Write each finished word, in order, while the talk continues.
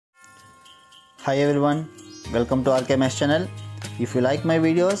Hi everyone, welcome to RKMS channel. If you like my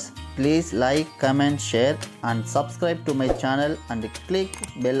videos, please like, comment, share and subscribe to my channel and click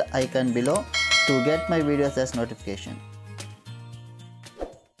bell icon below to get my videos as notification.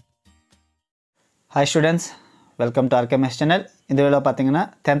 Hi students, welcome to RKMS channel. In the video பார்த்தீங்கன்னா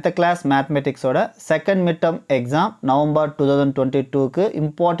 10th class mathematics ஓட second midterm exam November 2022 க்கு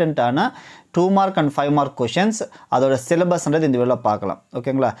important ஆன 2 mark and 5 mark questions அதோட syllabus ன்றது இந்த வீடியோல பார்க்கலாம்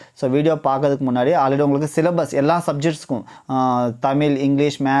ஓகேங்களா சோ வீடியோ பார்க்கிறதுக்கு முன்னாடி ஆல்ரெடி உங்களுக்கு syllabus எல்லா சப்ஜெக்ட்ஸ்க்கும் Tamil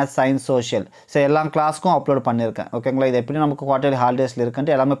English maths science social so எல்லா கிளாஸ்க்கும் அப்லோட் பண்ணிருக்கேன் ஓகேங்களா இது எப்படி நமக்கு குவார்ட்டர்லி ஹாலிடேஸ்ல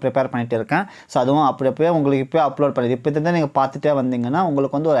இருக்குன்னு எல்லாமே ப்ரிப்பேர் பண்ணிட்டு இருக்கேன் சோ அதுவும் அப்படியே உங்களுக்கு இப்போ அப்லோட் பண்ணி இப்போ தான் நீங்க பார்த்துட்டே வந்தீங்கன்னா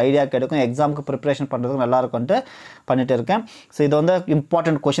உங்களுக்கு வந்து ஒரு ஐடியா கிடைக்கும் எக்ஸாம்க்கு ப்ரிப்பரேஷன் பண்றதுக்கு நல்லா இருக்கும்னு பண்ணிட்டு இருக்கேன் சோ இது வந்து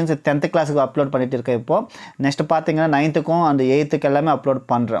இம்பார்ட்டன்ட் क्वेश्चंस 10th கிளாஸ்க்கு அப்லோட் பண்ணிட்டு இருக்கேன் இப்போ நெக்ஸ்ட் பாத்தீங்கன்னா 9th க்கும் and 8th க்கு எல்லாமே அப்லோட்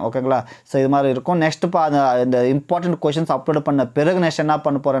பண்றேன் ஓகேங்களா சோ இது மாதிரி இருக்கும் நெக்ஸ்ட் இந்த இம்பார்ட்டன்ட் क्वेश्चंस அப்லோட் பண்ண பிறகு நெக்ஸ்ட் என்ன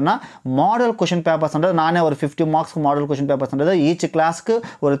பண்ண போறேன்னா மாடல் क्वेश्चन பேப்பர்ஸ்ன்றது நானே ஒரு 50 மார்க்ஸ்க்கு மாடல் क्वेश्चन பேப்பர்ஸ்ன்றது ஈச் கிளாஸ்க்கு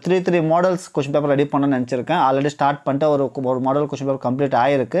ஒரு 3 மாடல்ஸ் क्वेश्चन பேப்பர் ரெடி பண்ணனும்னு நினைச்சிருக்கேன் ஆல்ரெடி ஸ்டார்ட் பண்ணிட்டு ஒரு மாடல் क्वेश्चन பேப்பர் கம்ப்ளீட்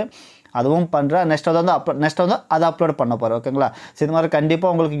ஆயிருக்கு அதுவும் பண்றேன் நெக்ஸ்ட் வந்து அத அப்லோட் பண்ண போறேன் ஓகேங்களா சோ இது மாதிரி கண்டிப்பா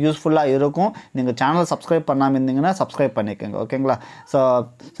உங்களுக்கு யூஸ்ஃபுல்லா இருக்கும் நீங்க சேனல் Subscribe பண்ணாம இருந்தீங்கன்னா Subscribe பண்ணிக்கங்க ஓகேங்களா சோ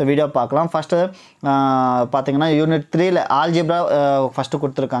வீடியோ பார்க்கலாம் ஃபர்ஸ்ட் பாத்தீங்கன்னா யூனிட் 3 ல ஆல்ஜிப்ரா ஃபர்ஸ்ட்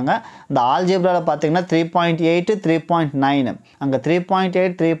கொடுத்திருக்காங்க இந்த ஆல்ஜிப்ரால பாத்தீங்கன்னா 3.8 3.9 அங்க 3.8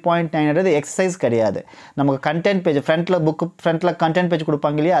 3.9 ன்றது எக்சர்சைஸ் கிடையாது நமக்கு கண்டென்ட் பேஜ் ஃப்ரண்ட்ல கண்டென்ட் பேஜ்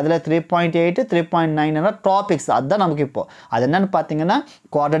கொடுப்பாங்க இல்லையா அதுல 3.8 3.9 ன்றது டாபிக்ஸ் அதான் நமக்கு இப்போ அது என்னன்னு பாத்தீங்கன்னா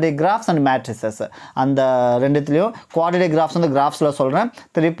quadratic graph and matrices அந்த ரெண்டுத்துலயும் quadratic graphs வந்து graphsல சொல்றேன்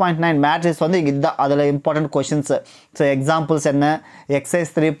 3.9 matrix வந்து இங்க அதுல important questions so examples என்ன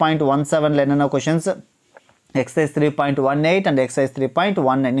exercise 3.17 ல என்னென்ன questions exercise 3.18 and exercise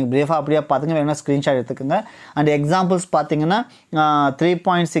 3.19 நீங்க பிரீஃபா அப்படியே பாத்துங்க வேணா ஸ்கிரீன்ஷாட் எடுத்துக்கங்க and examples பாத்தீங்கன்னா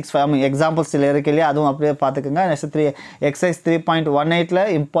 3.65 எக்ஸாம்பிள்ஸ் இல்ல இருக்கு இல்லையா அதுவும் அப்படியே பாத்துக்கங்க next exercise 3.18 ல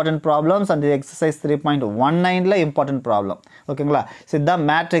important problems and exercise 3.19 ல important problem ஓகேங்களா சோ இந்த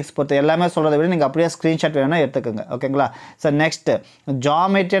மேட்ரிக்ஸ் பொறுத்து எல்லாமே சொல்றதை விட நீங்க அப்படியே ஸ்கிரீன்ஷாட் வேணா எடுத்துக்கங்க ஓகேங்களா சோ நெக்ஸ்ட்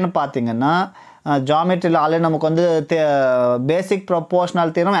ஜியோமெட்ரின்னு பாத்தீங்கன்னா ஜியோமெட்ரில ஆல்ரெடி நமக்கு வந்து பேசிக்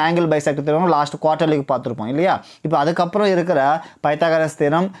proportional theorem angle bisector theorem last குவார்ட்டர்லிக்கு பார்த்திருப்போம் இல்லையா இப்போ அதுக்கு அப்புறம் இருக்கிற பைத்தாகரஸ்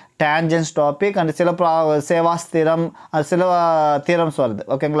தியரம் டான்ஜென்ட்ஸ் டாபிக் and சில சேவாஸ் தியரம் சில தியரம்ஸ் வருது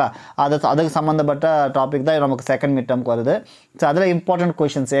ஓகேங்களா அதுக்கு சம்பந்தப்பட்ட டாபிக் தான் நமக்கு செகண்ட் மிட் டர்ம்க்கு வருது சோ அதுல இம்பார்ட்டன்ட்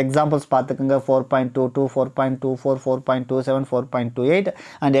क्वेश्चंस எக்ஸாம்பிள்ஸ் பாத்துக்கங்க 4.22 4.24 4.27 4.28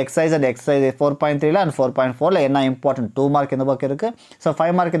 and exercise 4.3 ல and 4.4 ல என்ன இம்பார்ட்டன்ட் 2 மார்க் இந்த பக்கம் இருக்கு சோ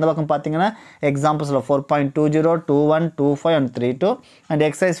 5 மார்க் இந்த பக்கம் பாத்தீங்கன்னா examples ல 4.20 21 25 and 32 and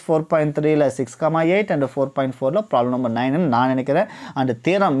exercise 4.3 ல 6,8 and 4.4 ல problem number 9 ன்னு நான் நினைக்கிறேன் and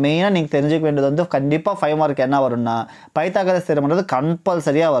theorem மெயினா நீங்க தெரிஞ்சுக்க வேண்டியது வந்து கண்டிப்பா 5 மார்க் என்ன வரும்னா பைத்தாகரஸ் தியரம்ன்றது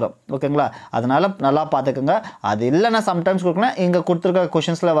கம்பல்சரியா வரும் ஓகேங்களா அதனால நல்லா பாத்துக்கங்க அது இல்லனா சம்டைம்ஸ் கொடுக்கணும் இங்க கொடுத்திருக்க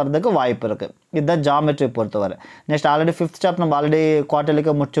क्वेश्चंसல வரதுக்கு வாய்ப்பு இருக்கு இதுதான் ஜியோமெட்ரி பொறுத்தவரை நெக்ஸ்ட் ஆல்ரெடி 5th சாப்டர் நம்ம ஆல்ரெடி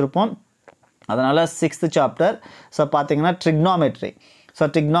குவார்ட்டர்லிக்கு முடிச்சிருப்போம் அதனால 6th சாப்டர் சோ பாத்தீங்கன்னா trigonometry so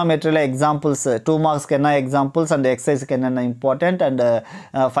trigonometry la examples 2 marks க்கு என்ன examples and exercise க்கு என்ன important and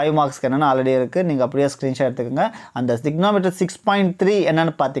 5 marks க்கு என்ன ஆல்ரெடி இருக்கு நீங்க அப்படியே ஸ்கிரீன்ஷாட் எடுத்துக்கங்க அந்த trigonometry 6.3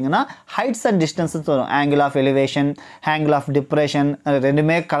 என்னன்னு பாத்தீங்கன்னா heights and distances வரும் angle of elevation angle of depression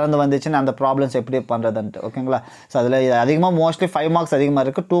ரெண்டுமே கலந்து வந்துச்சுன்னா அந்த ப்ராப்ளம்ஸ் எப்படி பண்றதுன்னு ஓகேங்களா சோ அதுல அதிகமா மோஸ்ட்லி 5 marks அதிகமா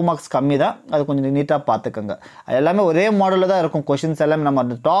இருக்கு 2 marks கம்மி தான் அது கொஞ்சம் நீட்டா பாத்துக்கங்க எல்லாமே ஒரே மாடல்ல தான் இருக்கும் क्वेश्चंस எல்லாம் நம்ம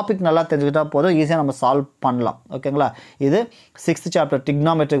அந்த டாபிக் நல்லா தெரிஞ்சிட்டா போதும் ஈஸியா நம்ம சால்வ் பண்ணலாம் ஓகேங்களா இது 6th chapter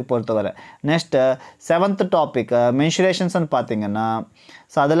trigonometry பொறுத்தவரை next 7th topic mensurations ன்னு பாத்தீங்கன்னா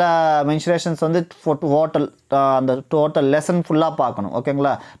சோ அதுல mensurations வந்து அந்த டோட்டல் லெசன் ஃபுல்லா பார்க்கணும்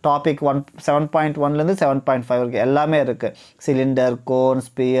ஓகேங்களா டாபிக் 7.1 ல இருந்து 7.5 வரைக்கும் எல்லாமே இருக்கு cylinder cone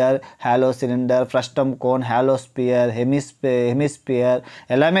sphere hollow cylinder frustum cone hollow sphere hemisphere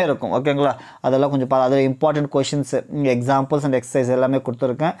எல்லாமே இருக்கும் ஓகேங்களா அதெல்லாம் கொஞ்சம் அதுல important questions examples and exercise எல்லாமே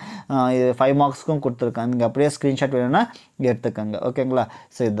கொடுத்திருக்கேன் இது 5 மார்க்ஸ்க்கும் கொடுத்திருக்கேன் நீங்க அப்படியே ஸ்கிரீன்ஷாட் வேணும்னா எடுத்துக்கங்க ஓகேங்களா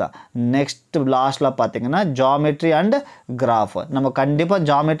சோ இதுதான் நெக்ஸ்ட் லாஸ்ட்ல பாத்தீங்கன்னா ஜியோமெட்ரி and கிராஃப் நம்ம கண்டிப்பா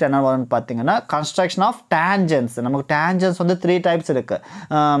ஜியோமெட்ரி என்ன வரும்னு பாத்தீங்கன்னா கன்ஸ்ட்ரக்ஷன் ஆஃப் tangents நமக்கு tangents வந்து 3 types இருக்கு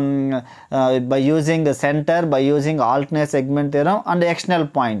by using the center by using alternate segment theorem and external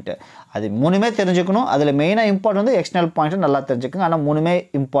point அது மூணுமே தெரிஞ்சுக்கணும் அதுல மெயினா இம்பார்ட்டன்ட் வந்து எக்ஸ்டர்னல் பாயிண்ட் நல்லா தெரிஞ்சுக்கங்க ஆனா மூணுமே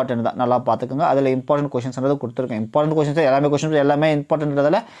இம்பார்ட்டன்ட் தான் நல்லா பாத்துக்கங்க அதுல இம்பார்ட்டன்ட் क्वेश्चंसன்றது கொடுத்திருக்கேன் இம்பார்ட்டன்ட் क्वेश्चंस எல்லாமே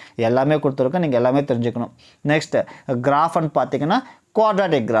இம்பார்ட்டன்ட்ன்றதால எல்லாமே கொடுத்திருக்கேன் நீங்க எல்லாமே தெரிஞ்சுக்கணும் நெக்ஸ்ட் கிராஃப் ன்னு பாத்தீங்கன்னா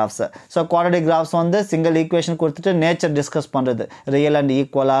quadratic graphs so quadratic graphs வந்து single equation கொடுத்துட்டு நேச்சர் டிஸ்கஸ் பண்றது real and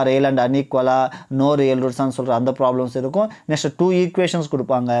equal real and unequal no real roots ன்னு சொல்ற அந்த ப்ராப்ளம்ஸ் இருக்கும் நெக்ஸ்ட் 2 equations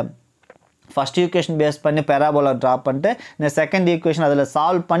கொடுப்பாங்க ஃபர்ஸ்ட் ஈக்குவேஷன் பேஸ் பண்ணி பேராபோலா ட்ரா பண்ணிட்டு இந்த செகண்ட் ஈக்குவேஷன் அதில்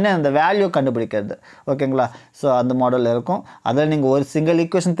சால்வ் பண்ணி அந்த வேல்யூ கண்டுபிடிக்கிறது ஓகேங்களா ஸோ அந்த மாடலில் இருக்கும் அதில் நீங்கள் ஒரு சிங்கிள்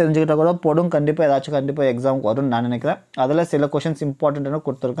ஈக்குவேஷன் தெரிஞ்சுக்கிட்டால் கூட போடும் கண்டிப்பாக ஏதாச்சும் கண்டிப்பாக எக்ஸாமுக்கு வரும்னு நான் நினைக்கிறேன் அதில் சில கொஷின்ஸ் இம்பார்ட்டண்ட்டாக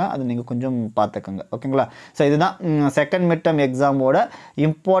கொடுத்துருக்கேன் அது நீங்கள் கொஞ்சம் பார்த்துக்கோங்க ஓகேங்களா ஸோ இதுதான் second mid term எக்ஸாமோட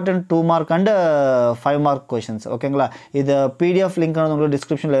important 2 mark and 5 mark questions ஓகேங்களா இது பிடிஎஃப் லிங்க் உங்களுக்கு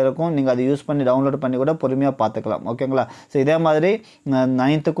டிஸ்கிரிப்ஷனில் இருக்கும் நீங்கள் அதை யூஸ் பண்ணி டவுன்லோட் பண்ணி கூட பொறுமையாக பார்த்துக்கலாம் ஓகேங்களா ஸோ இதே மாதிரி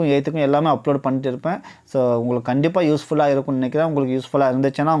 9th-க்கும் 8th-க்கும் எல்லாமே அப்லோட் பண்ணிட்டு இருப்பேன் ஸோ உங்களுக்கு கண்டிப்பாக யூஸ்ஃபுல்லாக இருக்கும்னு நினைக்கிறேன் உங்களுக்கு யூஸ்ஃபுல்லாக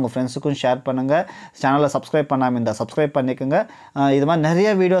இருந்துச்சுன்னா உங்கள் ஃப்ரெண்ட்ஸுக்கும் ஷேர் பண்ணுங்கள் சேனலை சப்ஸ்கிரைப் பண்ணாமல் இருந்தால் சப்ஸ்கிரைப் பண்ணிக்கோங்க இது மாதிரி நிறைய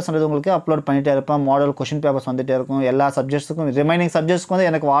வீடியோஸ் உங்களுக்கு அப்லோட் பண்ணிகிட்டே இருப்பேன் மாடல் கொஷின் பேப்பர்ஸ் வந்துகிட்டே இருக்கும் எல்லா சப்ஜெக்ட்ஸுக்கும் ரிமைனிங் சப்ஜெக்ட்ஸ்க்கு வந்து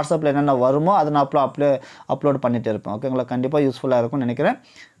எனக்கு வாட்ஸ்அப்பில் என்னென்ன வருமோ அதை நான் அப்லோட் பண்ணிகிட்டே இருப்பேன் ஓகேங்களா கண்டிப்பாக யூஸ்ஃபுல்லாக இருக்கும்னு நினைக்கிறேன்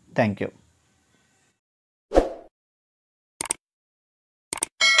தேங்க்யூ